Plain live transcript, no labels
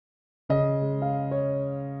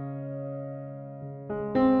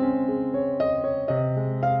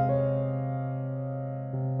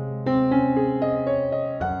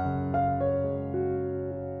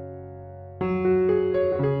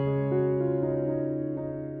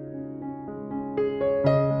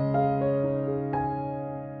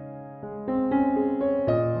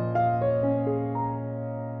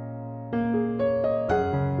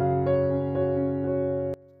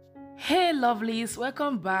lovelies,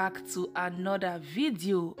 welcome back to another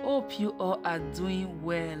video. Hope you all are doing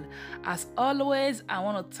well. As always, I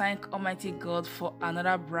want to thank Almighty God for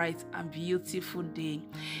another bright and beautiful day.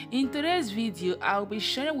 In today's video, I'll be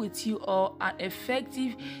sharing with you all an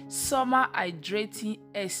effective summer hydrating,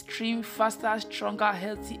 extreme, faster, stronger,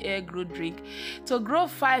 healthy hair growth drink to grow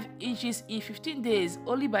 5 inches in 15 days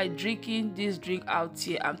only by drinking this drink out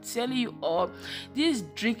here. I'm telling you all, this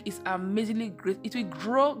drink is amazingly great. It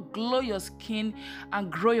will glow your skin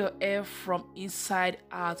and grow your hair from inside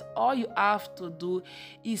out. All you have to do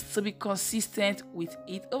is to be consistent with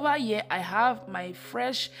it. Over here I have my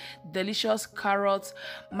fresh delicious carrots,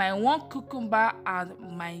 my one cucumber, and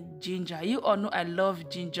my ginger. You all know I love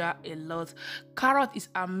ginger a lot. Carrot is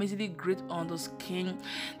amazingly great on the skin.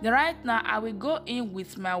 Then right now I will go in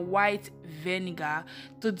with my white vinegar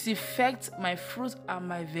to disinfect my fruit and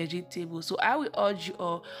my vegetables. So I will urge you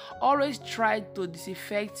all, always try to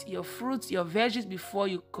disinfect your fruits, your veggies before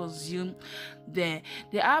you consume them.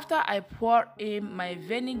 Then after I pour in my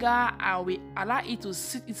vinegar, I will allow it to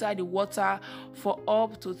sit inside the water for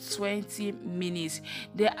up to 20 minutes.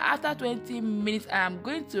 Then after 20 minutes I am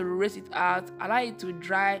going to rinse it out, allow it to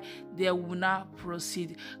dry, then will now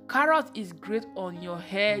proceed. Carrot is great on your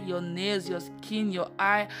hair, your nails, your skin, your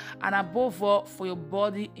eye, and above all for your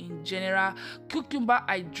body in general. Cucumber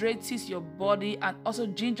hydrates your body, and also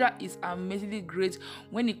ginger is amazingly great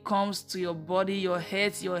when it comes to your body, your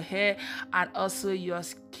head, your hair, and also your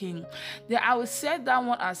skin. Then I will set that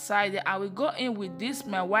one aside. Then I will go in with this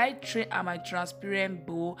my white tray and my transparent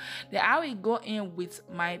bowl. Then I will go in with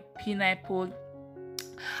my pineapple.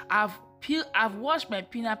 I've washed my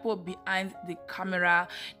pineapple behind the camera.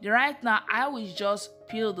 Right now I will just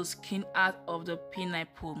peel the skin out of the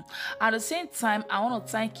pineapple. At the same time, I want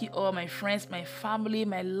to thank you all, my friends, my family,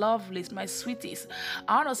 my lovelies, my sweeties.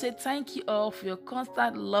 I want to say thank you all for your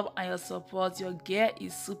constant love and your support. Your girl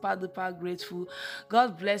is super duper grateful.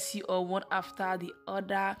 God bless you all one after the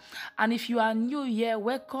other. And if you are new here,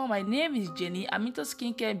 welcome. My name is Jenny. I'm into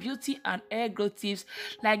skincare, beauty, and hair growth tips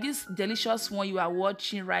like this delicious one you are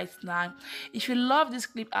watching right now. If you love this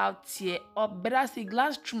clip out here, or better say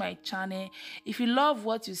glance through my channel, if you love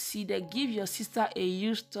what you see there, give your sister a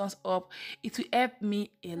huge thumbs up. It will help me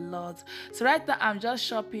a lot. So right now I'm just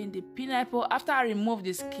chopping the pineapple. After I remove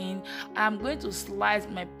the skin, I'm going to slice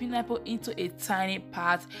my pineapple into a tiny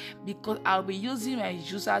part because I'll be using my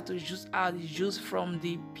juicer to juice out the juice from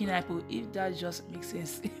the pineapple, if that just makes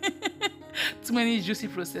sense. Too many juicy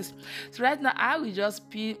process. So right now I will just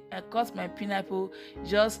cut my pineapple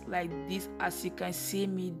just like this, as you can see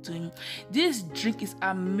me doing. This drink is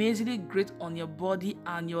amazingly great on your body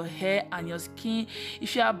and your hair and your skin.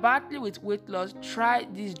 If you are battling with weight loss, try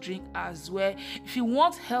this drink as well. If you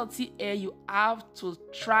want healthy hair, you have to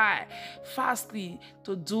try fastly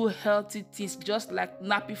to do healthy things, just like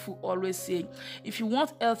Nappy Food always say. If you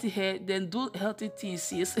want healthy hair, then do healthy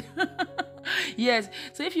things, yes. Yes,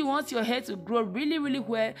 so if you want your hair to grow really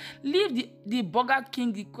well, leave the Burger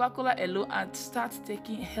King, the Coca-Cola alone, and start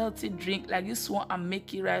taking healthy drink like this one I'm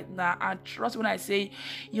making right now. And trust when I say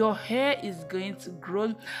your hair is going to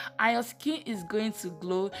grow and your skin is going to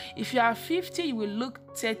glow. If you are 50, you will look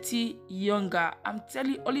 30 younger. I'm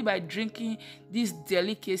telling you, only by drinking this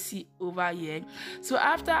delicacy over here. So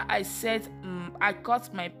after I said I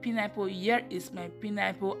cut my pineapple, here is my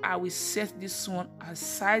pineapple. I will set this one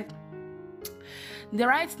aside. Then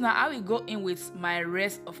right now I will go in with my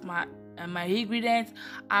rest of my ingredients.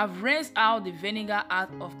 I've rinsed out the vinegar out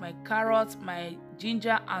of my carrots, my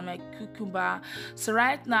ginger, and my cucumber. So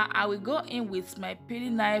right now I will go in with my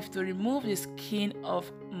peeling knife to remove the skin of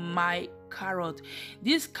my carrot.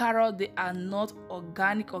 These carrots, they are not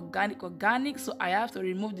organic, so I have to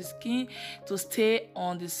remove the skin to stay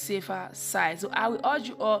on the safer side. So I will urge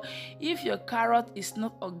you all, if your carrot is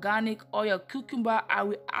not organic or your cucumber, I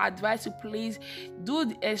will advise you please do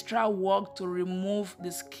the extra work to remove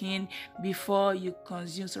the skin before you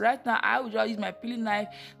consume. So right now I will just use my peeling knife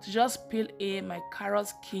to just peel in my carrot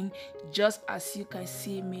skin, just as you can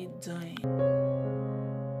see me doing.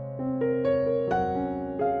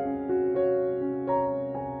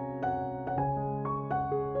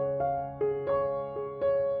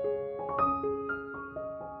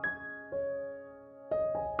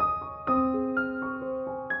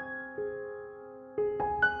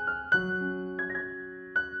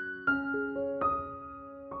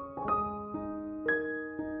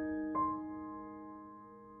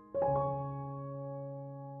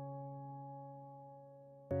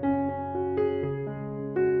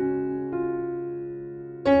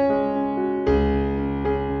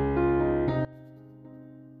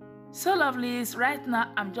 Lovelies, right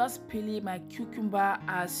now I'm just peeling my cucumber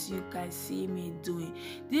as you can see me doing.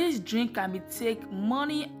 This drink can be take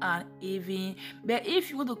morning and evening, but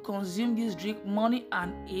if you want to consume this drink morning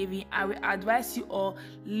and evening, I will advise you all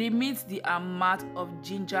limit the amount of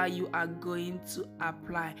ginger you are going to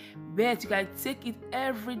apply. But you can take it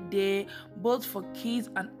every day, both for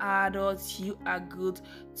kids and adults. You are good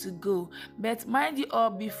to go. But mind you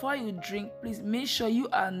all, before you drink, please make sure you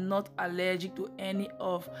are not allergic to any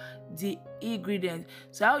of the ingredients.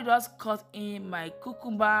 So I will just cut in my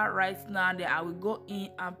cucumber right now. Then I will go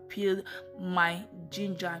in and peel my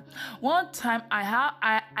ginger. One time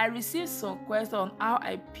I received some questions on how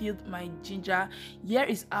I peeled my ginger. Here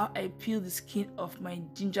is how I peel the skin of my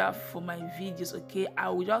ginger for my videos. Okay, I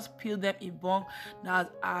will just peel them in bulk. That's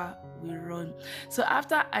how we run. So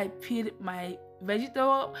after I peeled my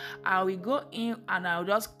vegetable, I will go in and I'll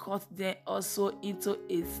just cut them also into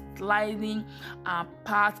a sliding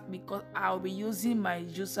part, because I'll be using my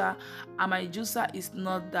juicer and my juicer is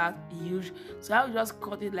not that huge. So I'll just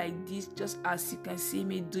cut it like this, just as you can see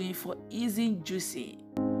me doing, for easy juicing.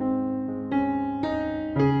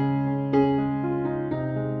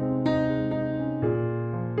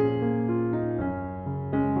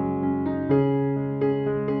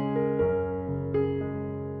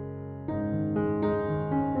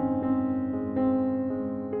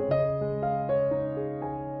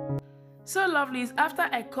 So lovelies, after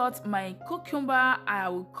I cut my cucumber, I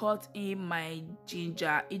will cut in my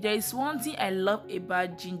ginger. If there is one thing I love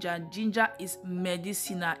about ginger, ginger is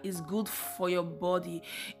medicinal. It's good for your body.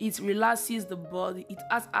 It relaxes the body. It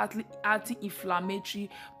has anti-inflammatory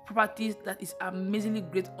properties that is amazingly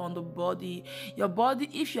great on the body. Your body,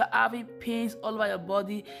 if you're having pains all over your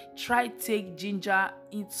body, try take ginger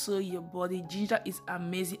into your body. Ginger is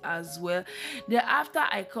amazing as well. Then after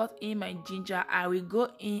I cut in my ginger, I will go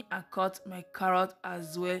in and cut my carrot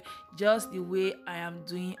as well, just the way I am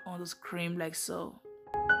doing on the screen, like so.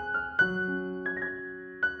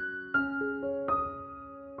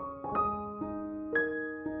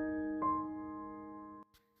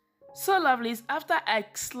 So lovelies, after I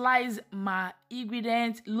slice my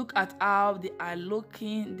ingredients, look at how they are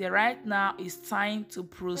looking. Right now it's time to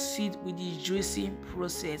proceed with the juicing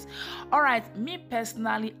process. All right, me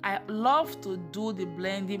personally, I love to do the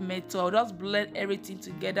blending method. I'll just blend everything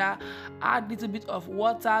together, add a little bit of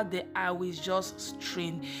water, then I will just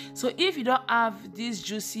strain. So if you don't have this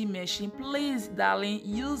juicing machine, please darling,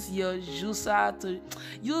 use your juicer, to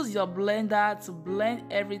use your blender to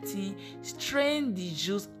blend everything, strain the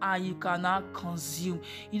juice, and you can now consume.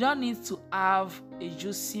 You don't need to have a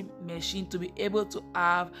juicing machine to be able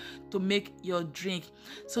to make your drink.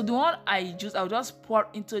 So the one I use, I'll just pour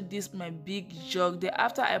into this my big jug. Then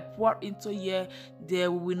after I pour into here,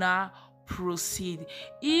 then we will now proceed.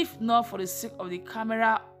 If not for the sake of the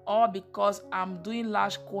camera, or because I'm doing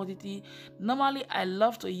large quantity, normally I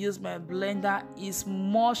love to use my blender. It's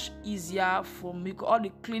much easier for me. All the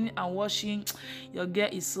cleaning and washing, your girl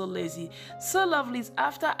is so lazy. So lovelies,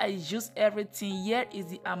 after I juice everything, here is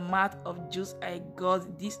the amount of juice I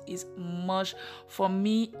got. This is much for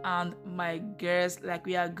me and my girls. Like,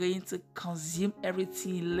 we are going to consume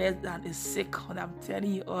everything in less than a second, I'm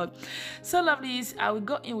telling you all. So lovelies, I will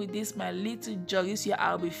go in with this my little jug. This year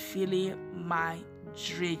I'll be filling my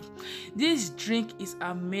drink. This drink is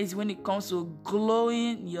amazing when it comes to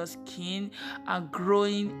glowing your skin and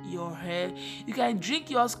growing your hair. You can drink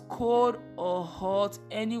yours cold or hot,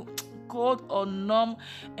 any cold or warm,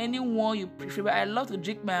 anyone you prefer. But I love to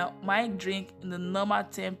drink my drink in the normal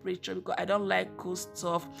temperature because I don't like cold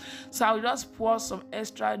stuff. So I will just pour some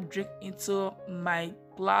extra drink into my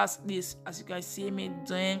glass. This, as you can see me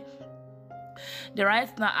doing. Then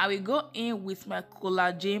right now I will go in with my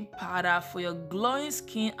collagen powder for your glowing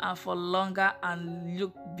skin and for longer and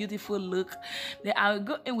beautiful look. Then I will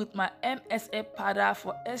go in with my MSA powder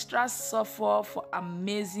for extra sulfur for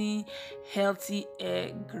amazing healthy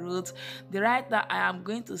hair growth. Then right now I am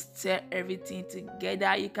going to stir everything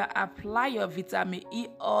together. You can apply your vitamin E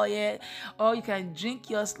oil, or you can drink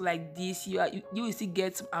yours like this. You will still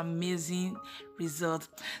get some amazing result.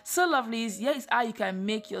 So lovelies, here is how you can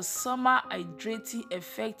make your summer hydrating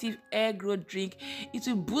effective hair growth drink. It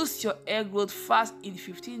will boost your hair growth fast in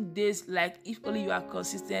 15 days, like if only you are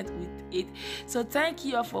consistent with it. So thank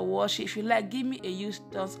you all for watching. If you like, give me a huge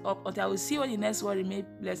thumbs up. Until I will see you on the next one. Remain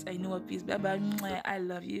blessed. I know what peace. Bye bye. I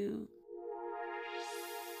love you.